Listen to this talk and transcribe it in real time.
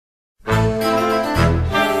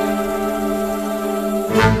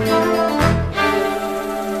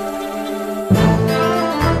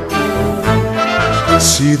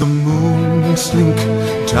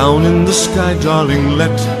Down in the sky, darling,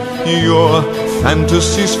 let your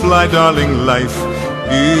fantasies fly, darling. Life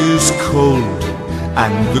is cold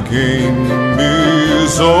and the game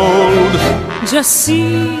is old. Just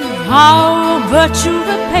see how virtue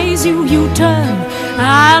repays you. You turn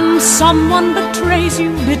and someone betrays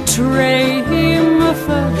you. Betray him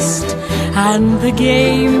first and the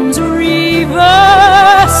game's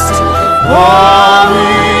reversed. For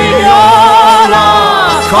we all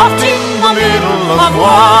are caught in the middle of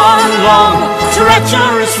one long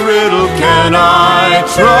treacherous riddle. Can I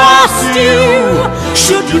trust you?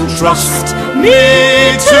 Should you trust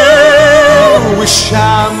me too? We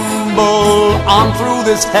shamble on through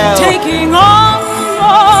this hell, taking on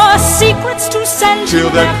more secrets to sell, till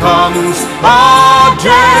there comes a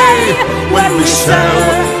day when we sell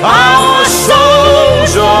our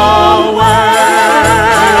souls away.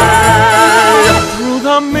 Through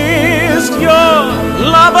the mist your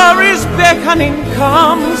lover is beckoning.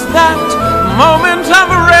 Comes that moment of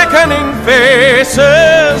reckoning.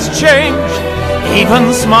 Faces change,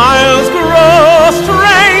 even smiles grow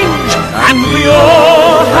strange, and we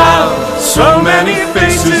all have so many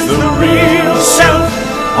faces. The real self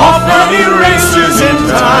often erases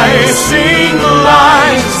enticing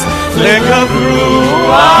lies flicker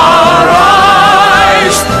through our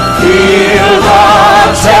eyes. Feel the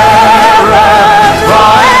terror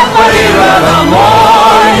cry, the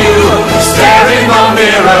more you stare in the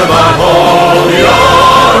mirror, but hold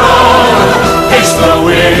your own. Face the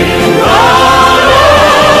wind alone.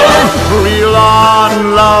 Reel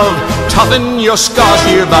on, love, toughen your scars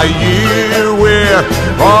year by year. We're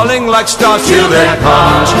falling like stars till there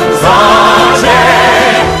comes the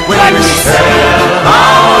day when we sell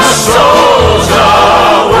our souls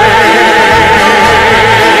away.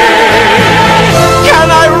 Can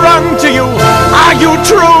I run to you? Are you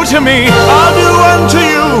true to me? I'll do unto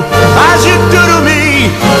you as you do to me.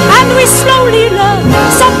 And we slowly learn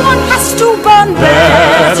someone has to burn.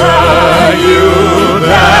 Better you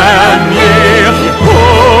than me.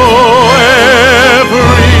 Oh,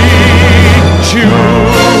 every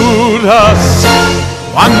Judas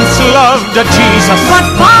once loved a Jesus. But